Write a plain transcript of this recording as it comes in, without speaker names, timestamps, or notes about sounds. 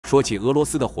说起俄罗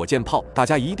斯的火箭炮，大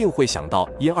家一定会想到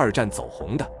因二战走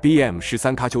红的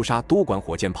BM-13喀秋莎多管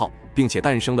火箭炮，并且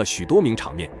诞生了许多名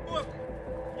场面。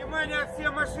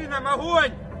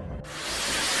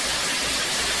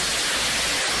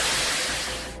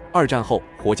二战后，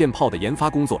火箭炮的研发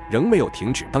工作仍没有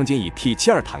停止。当今以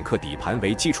T-72坦克底盘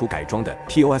为基础改装的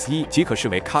TOS-1即可视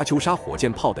为喀秋莎火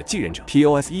箭炮的继任者。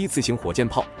TOS-1自行火箭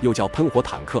炮又叫喷火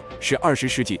坦克，是20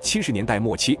世纪70年代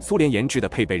末期苏联研制的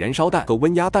配备燃烧弹和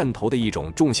温压弹头的一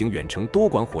种重型远程多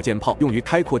管火箭炮，用于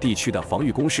开阔地区的防御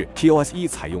工事。TOS-1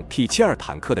采用 T-72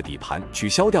坦克的底盘，取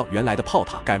消掉原来的炮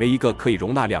塔，改为一个可以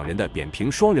容纳2人的扁平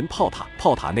双人炮塔。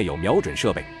炮塔内有瞄准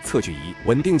设备、测距仪、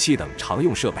稳定器等常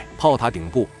用设备。炮塔顶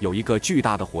部有一个巨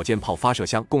大的火箭炮发射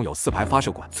箱，共有4排发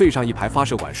射管，最上一排发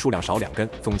射管数量少2根，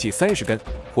总计30根。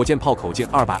火箭炮口径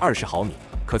220毫米，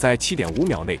可在7.5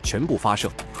秒内全部发射，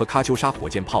和喀秋莎火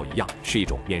箭炮一样，是一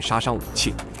种免杀伤武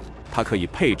器。它可以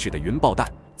配置的云爆弹，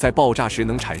在爆炸时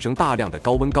能产生大量的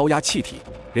高温高压气体，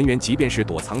人员即便是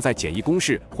躲藏在简易工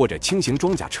事或者轻型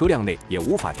装甲车辆内，也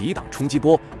无法抵挡冲击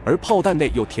波。而炮弹内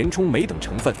有填充镁等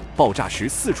成分，爆炸时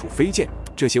四处飞溅。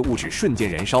这些物质瞬间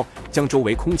燃烧，将周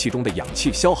围空气中的氧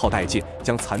气消耗殆尽，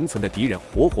将残存的敌人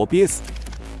活活憋死。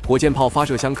火箭炮发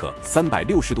射箱可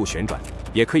360度旋转，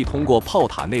也可以通过炮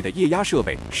塔内的液压设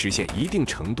备实现一定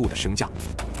程度的升降。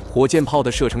火箭炮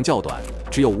的射程较短，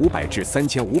只有500至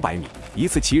3500米，一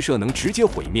次齐射能直接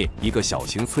毁灭一个小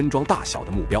型村庄大小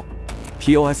的目标。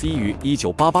TOS-1于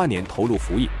1988年投入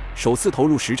服役，首次投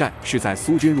入实战是在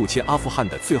苏军入侵阿富汗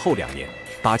的最后2年。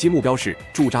打击目标是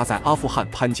驻扎在阿富汗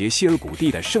潘杰希尔谷地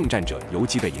的圣战者游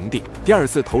击队营地。第2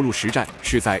次投入实战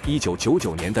是在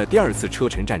1999年的第2次车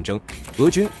臣战争，俄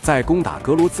军在攻打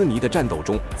格罗兹尼的战斗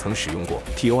中曾使用过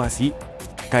TOS-1。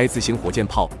该自行火箭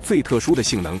炮最特殊的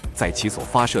性能在其所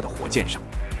发射的火箭上。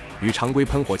与常规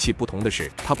喷火器不同的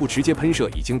是，它不直接喷射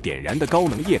已经点燃的高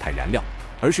能液态燃料，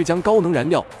而是将高能燃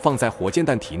料放在火箭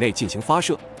弹体内进行发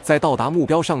射，在到达目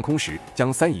标上空时，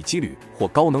将3乙基铝或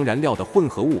高能燃料的混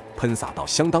合物喷洒到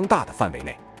相当大的范围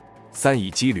内。3乙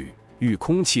基铝遇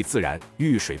空气自燃，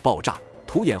遇水爆炸，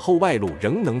涂掩后外露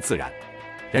仍能自燃。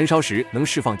燃烧时能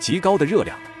释放极高的热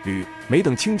量，铝、镁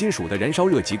等轻金属的燃烧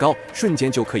热极高，瞬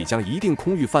间就可以将一定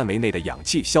空域范围内的氧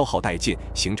气消耗殆尽，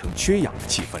形成缺氧的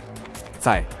气氛。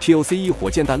在 TOS-1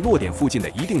火箭弹落点附近的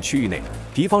一定区域内，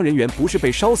敌方人员不是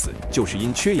被烧死，就是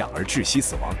因缺氧而窒息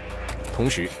死亡。同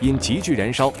时，因急剧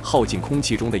燃烧耗尽空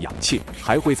气中的氧气，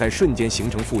还会在瞬间形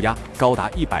成负压，高达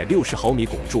160毫米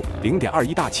汞柱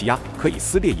，0.21大气压，可以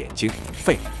撕裂眼睛、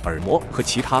肺、耳膜和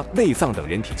其他内脏等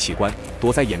人体器官。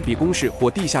躲在掩蔽工事或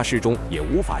地下室中也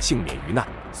无法幸免于难，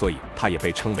所以它也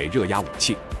被称为热压武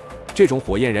器。这种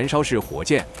火焰燃烧式火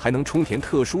箭还能充填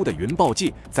特殊的云爆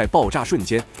剂，在爆炸瞬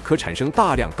间可产生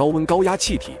大量高温高压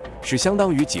气体，使相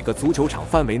当于几个足球场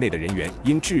范围内的人员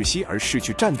因窒息而失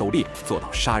去战斗力，做到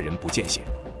杀人不见血。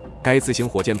该自行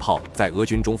火箭炮在俄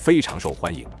军中非常受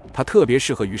欢迎，它特别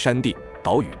适合于山地、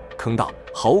岛屿、坑道、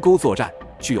壕沟作战，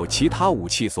具有其他武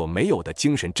器所没有的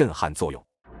精神震撼作用。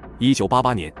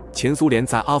1988年，前苏联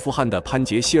在阿富汗的潘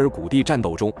杰希尔谷地战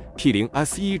斗中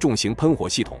 ，T-0S-1重型喷火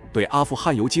系统对阿富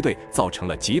汗游击队造成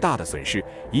了极大的损失，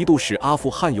一度使阿富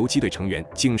汗游击队成员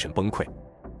精神崩溃。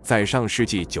在上世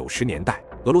纪90年代，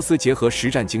俄罗斯结合实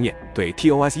战经验，对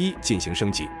TOS-1进行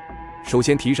升级。首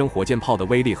先提升火箭炮的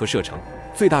威力和射程，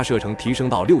最大射程提升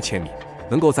到6000米，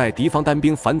能够在敌方单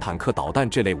兵反坦克导弹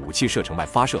这类武器射程外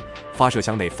发射。发射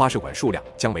箱内发射管数量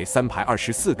将为3排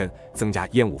24根，增加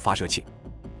烟雾发射器。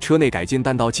车内改进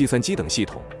弹道计算机等系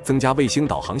统，增加卫星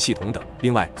导航系统等。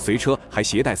另外，随车还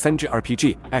携带3支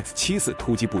RPG-X74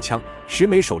 突击步枪、10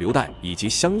枚手榴弹以及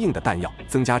相应的弹药，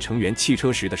增加成员汽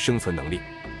车时的生存能力。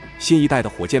新一代的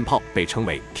火箭炮被称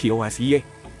为 TOS-1A。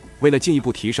为了进一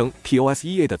步提升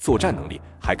TOS-1A 的作战能力，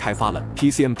还开发了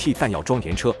PCMT 弹药装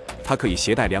填车，它可以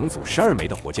携带2组12枚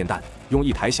的火箭弹，用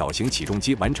一台小型起重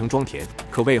机完成装填，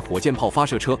可为火箭炮发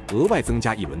射车额外增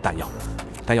加1轮弹药。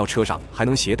弹药车上还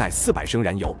能携带400升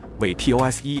燃油，为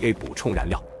TOS-1A 补充燃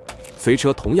料。随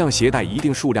车同样携带一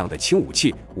定数量的轻武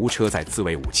器，无车载自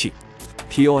卫武器。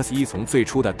TOS-1从最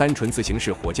初的单纯自行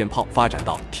式火箭炮发展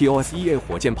到 TOS-1A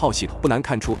火箭炮系统，不难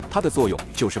看出它的作用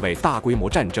就是为大规模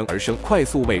战争而生，快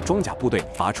速为装甲部队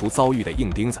拔出遭遇的硬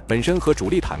钉子。本身和主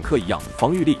力坦克一样，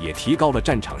防御力也提高了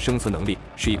战场生存能力，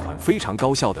是一款非常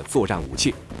高效的作战武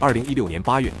器。2016年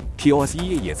8月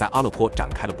 ，TOS-1A 也在阿勒颇展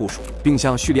开了部署，并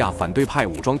向叙利亚反对派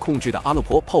武装控制的阿勒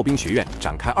颇炮兵学院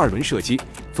展开2轮射击，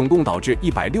总共导致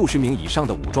160名以上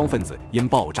的武装分子因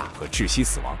爆炸和窒息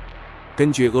死亡。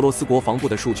根据俄罗斯国防部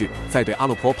的数据，在对阿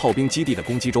勒颇炮兵基地的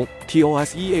攻击中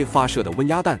 ，TOS-1A 发射的温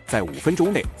压弹在5分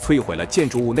钟内摧毁了建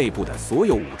筑物内部的所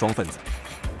有武装分子。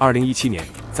2017年，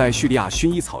在叙利亚薰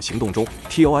衣草行动中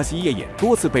 ，TOS-1 也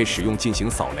多次被使用进行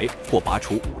扫雷或拔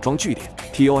除武装据点。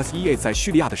TOS-1 在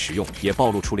叙利亚的使用也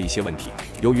暴露出了一些问题。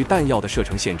由于弹药的射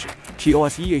程限制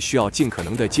 ，TOS-1 需要尽可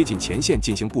能的接近前线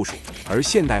进行部署，而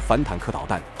现代反坦克导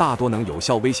弹大多能有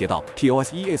效威胁到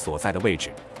TOS-1 所在的位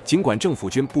置。尽管政府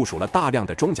军部署了大量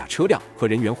的装甲车辆和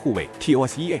人员护卫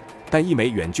TOS-1，但一枚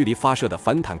远距离发射的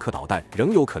反坦克导弹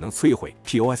仍有可能摧毁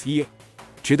TOS-1。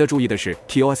值得注意的是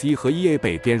 ，TOS-1 和 1A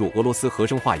被编入俄罗斯核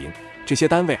生化营，这些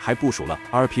单位还部署了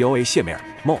RPOA 谢梅尔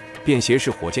MO 便携式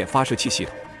火箭发射器系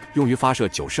统，用于发射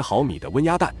90毫米的温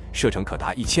压弹，射程可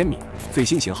达1000米，最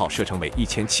新型号射程为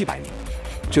1700米。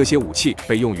这些武器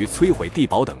被用于摧毁地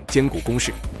堡等坚固工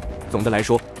事。总的来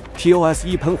说，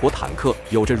 TOS-1 喷火坦克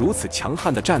有着如此强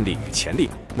悍的战力与潜力，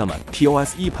那么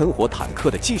TOS-1 喷火坦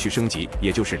克的继续升级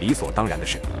也就是理所当然的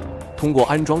事。通过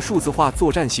安装数字化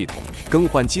作战系统，更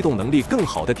换机动能力更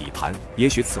好的底盘，也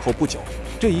许此后不久，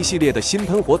这一系列的新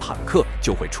喷火坦克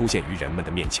就会出现于人们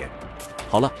的面前。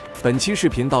好了，本期视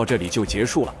频到这里就结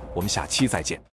束了，我们下期再见。